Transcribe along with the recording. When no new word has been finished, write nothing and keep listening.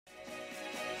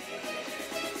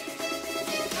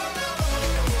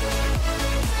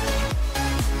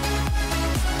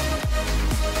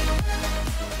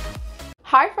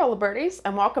Hi fellow birdies,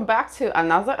 and welcome back to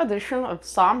another edition of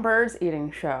SongByrd's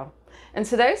Eating Show. In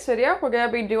today's video, we're going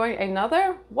to be doing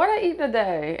another What I Eat in a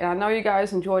Day, and I know you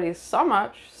guys enjoy these so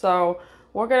much, so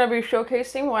we're going to be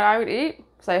showcasing what I would eat,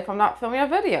 say if I'm not filming a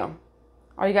video.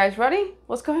 Are you guys ready?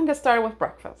 Let's go ahead and get started with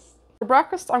breakfast. For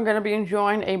breakfast, I'm going to be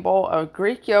enjoying a bowl of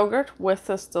Greek yogurt with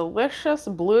this delicious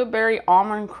blueberry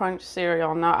almond crunch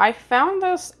cereal. Now, I found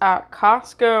this at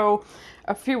Costco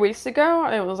a few weeks ago.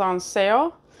 It was on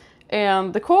sale.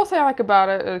 And the cool thing I like about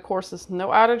it, of course, is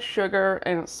no added sugar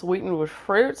and it's sweetened with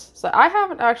fruits. So I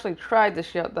haven't actually tried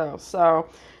this yet though. So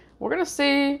we're gonna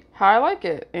see how I like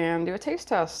it and do a taste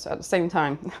test at the same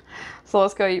time. So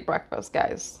let's go eat breakfast,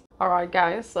 guys. All right,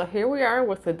 guys, so here we are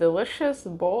with a delicious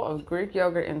bowl of Greek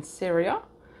yogurt and cereal.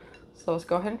 So let's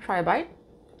go ahead and try a bite.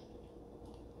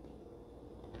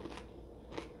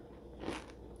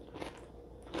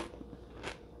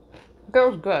 It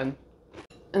goes good.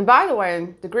 And by the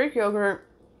way, the Greek yogurt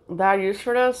that I use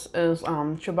for this is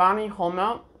Chobani whole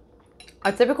milk.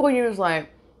 I typically use like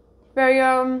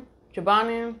Fayum,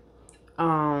 Chobani.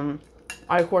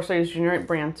 Of course I use generic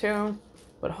brand too,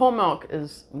 but whole milk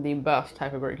is the best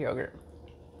type of Greek yogurt.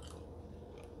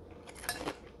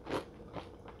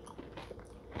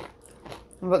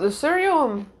 But the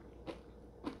cereal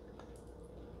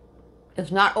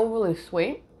is not overly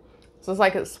sweet. So it's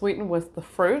like it's sweetened with the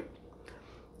fruit.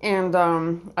 And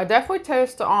I definitely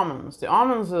taste the almonds. The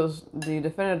almonds is the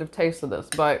definitive taste of this.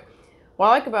 But what I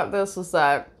like about this is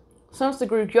that since the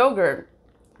Greek yogurt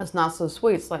is not so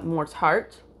sweet, it's like more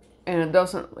tart. And it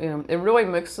doesn't, it really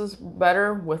mixes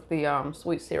better with the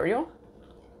sweet cereal.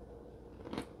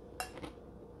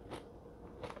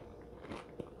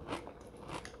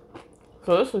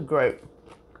 So this is great.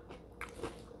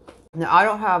 Now I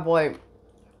don't have like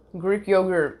Greek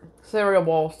yogurt cereal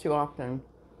bowls too often,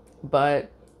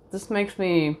 but this makes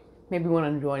me maybe want to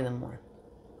enjoy them more.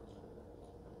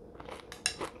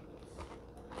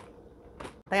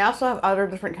 They also have other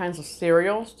different kinds of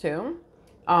cereals too.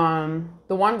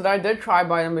 The one that I did try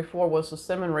by them before was the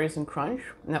Cinnamon Raisin Crunch,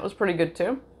 and that was pretty good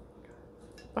too.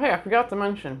 Oh hey, I forgot to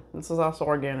mention, this is also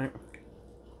organic.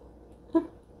 It's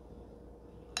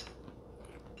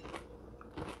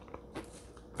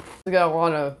got a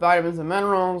lot of vitamins and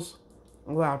minerals,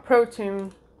 a lot of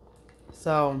protein.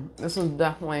 So this is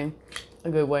definitely a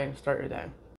good way to start your day.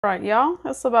 All right, y'all,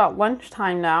 it's about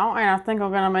lunchtime now, and I think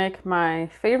I'm gonna make my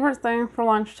favorite thing for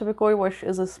lunch typically, which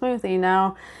is a smoothie.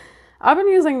 Now, I've been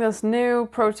using this new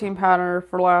protein powder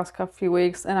for the last few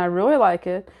weeks, and I really like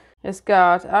it. It's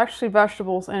got actually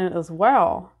vegetables in it as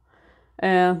well,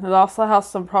 and it also has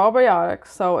some probiotics,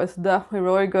 so it's definitely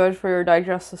really good for your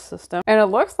digestive system. And it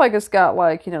looks like it's got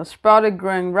like, sprouted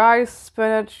green rice,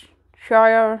 spinach,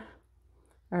 chia,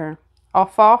 or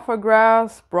alfalfa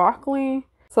grass, broccoli.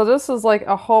 So this is like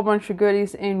a whole bunch of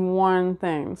goodies in one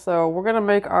thing. So we're gonna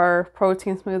make our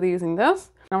protein smoothie using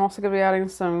this. I'm also gonna be adding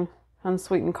some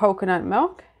unsweetened coconut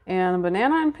milk and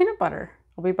banana and peanut butter.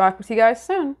 I'll be back with you guys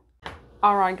soon.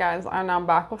 All right, guys, I'm now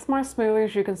back with my smoothie.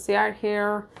 As you can see out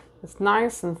here, it's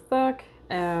nice and thick,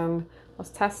 and let's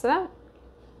test it out.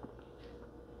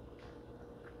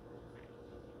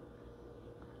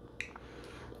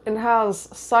 It has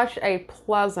such a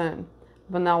pleasant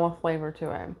vanilla flavor to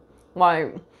it.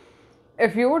 Like,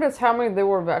 if you were to tell me there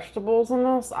were vegetables in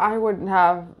this, I would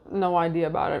have no idea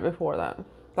about it before that.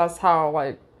 That's how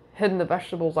like hidden the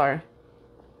vegetables are.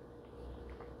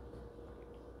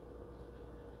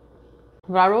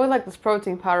 But I really like this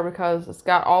protein powder because it's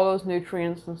got all those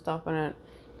nutrients and stuff in it.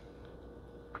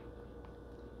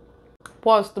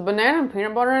 Plus the banana and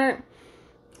peanut butter in it,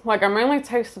 like I mainly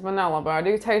taste the vanilla, but I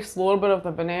do taste a little bit of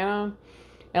the banana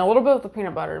and a little bit of the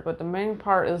peanut butter, but the main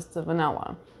part is the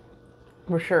vanilla,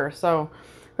 for sure. So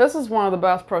this is one of the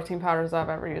best protein powders I've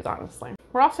ever used, honestly.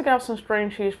 We're also gonna have some string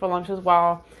cheese for lunch as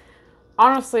well.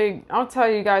 Honestly, I'll tell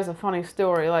you guys a funny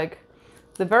story. Like,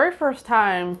 the very first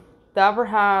time that I ever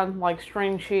had like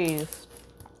string cheese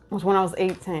was when I was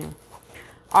 18.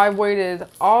 I waited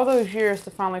all those years to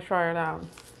finally try it out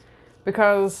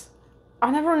because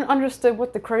I never understood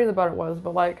what the craze about it was,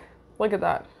 but like, look at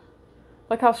that.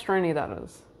 Look how stringy that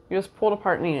is. You just pull it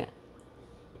apart and eat it.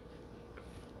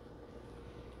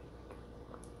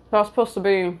 That's supposed to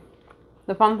be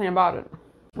the fun thing about it.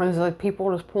 It's like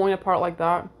people just pulling it apart like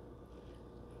that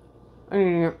and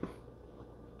eating it.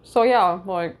 So yeah,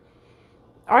 like,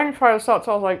 I didn't try this out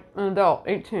until I was like an adult,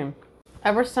 18.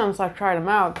 Ever since I've tried them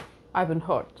out, I've been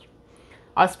hooked.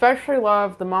 I especially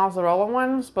love the mozzarella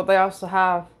ones, but they also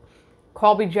have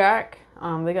Colby Jack.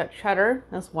 They got cheddar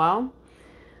as well.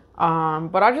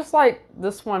 But I just like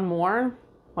this one more.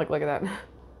 Like, look at that.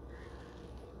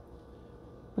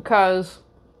 Because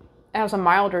it has a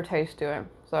milder taste to it.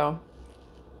 So,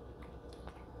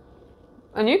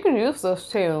 and you can use this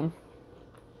to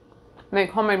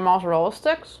make homemade mozzarella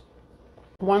sticks.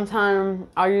 One time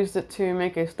I used it to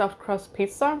make a stuffed crust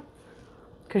pizza,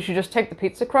 because you just take the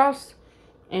pizza crust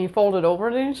and you fold it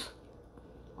over these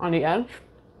on the edge.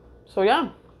 So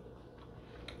yeah,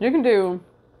 you can do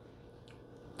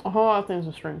a whole lot of things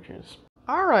with string cheese.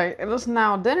 All right, it is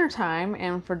now dinner time,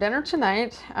 and for dinner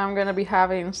tonight, I'm gonna be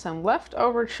having some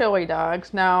leftover chili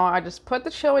dogs. Now, I just put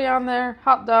the chili on there,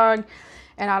 hot dog,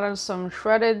 and added some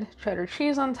shredded cheddar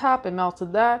cheese on top and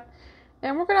melted that.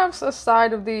 And we're gonna have a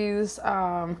side of these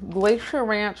Glacier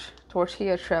Ranch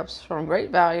tortilla chips from Great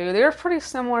Value. They're pretty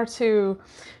similar to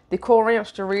the Cool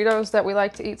Ranch Doritos that we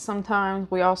like to eat sometimes.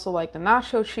 We also like the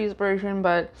nacho cheese version,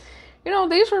 but you know,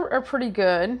 these are pretty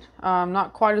good.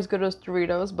 Not quite as good as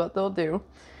Doritos, but they'll do.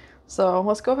 So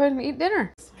let's go ahead and eat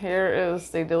dinner. Here is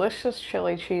the delicious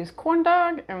chili cheese corn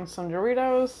dog and some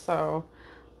Doritos. So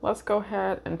let's go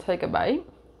ahead and take a bite.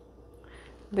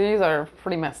 These are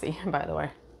pretty messy, by the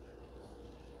way.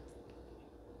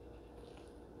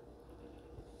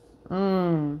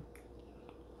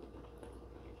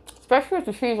 Especially with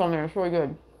the cheese on there, it's really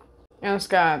good. And it's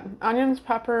got onions,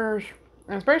 peppers,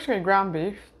 and it's basically ground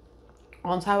beef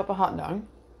on top of a hot dog.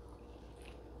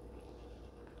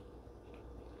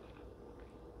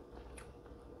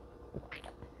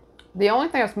 The only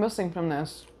thing that's missing from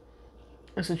this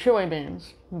is the chili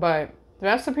beans, but the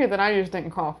recipe that I used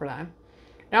didn't call for that.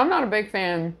 Now, I'm not a big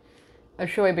fan of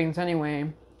chili beans anyway.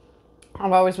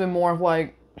 I've always been more of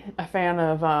like a fan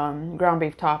of ground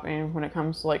beef topping when it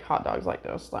comes to like hot dogs like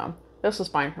this, so this is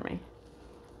fine for me.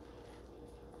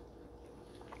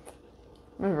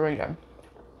 This is really good.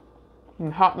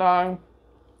 And hot dog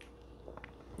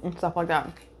and stuff like that.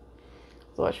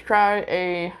 So let's try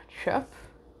a chip.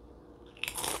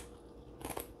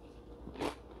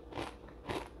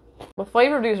 The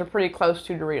flavor of these are pretty close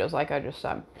to Doritos, like I just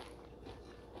said,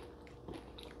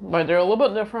 but they're a little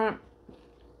bit different.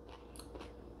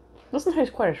 Doesn't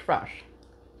taste quite as fresh.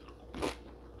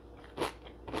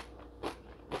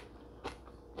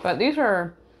 But these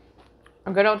are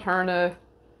a good alternative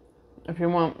if you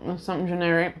want something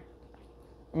generic.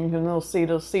 You can see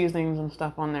those seasonings and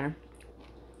stuff on there.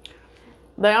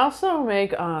 They also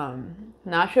make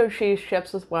nacho cheese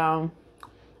chips as well.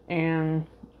 And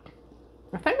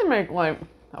I think they make like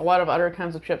a lot of other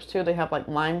kinds of chips too. They have like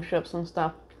lime chips and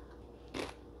stuff.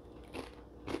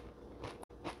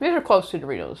 These are close to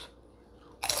Doritos.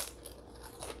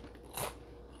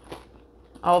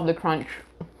 I love the crunch.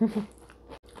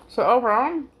 So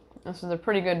overall, this is a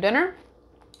pretty good dinner,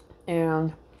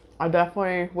 and I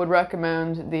definitely would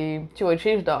recommend the chili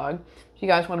cheese dog. If you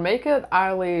guys want to make it,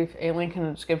 I'll leave a link in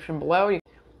the description below. You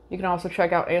can also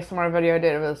check out ASMR video I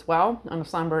did of it as well on the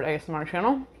SongByrd ASMR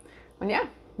channel. And yeah,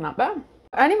 not bad.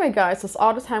 Anyway guys, that's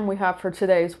all the time we have for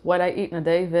today's What I Eat in a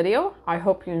Day video. I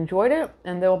hope you enjoyed it,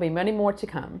 and there will be many more to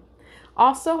come.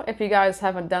 Also, if you guys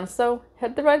haven't done so,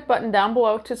 hit the red button down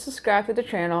below to subscribe to the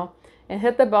channel and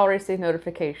hit the bell to receive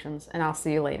notifications, and I'll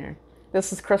see you later.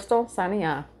 This is Crystal signing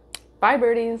off. Bye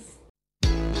birdies!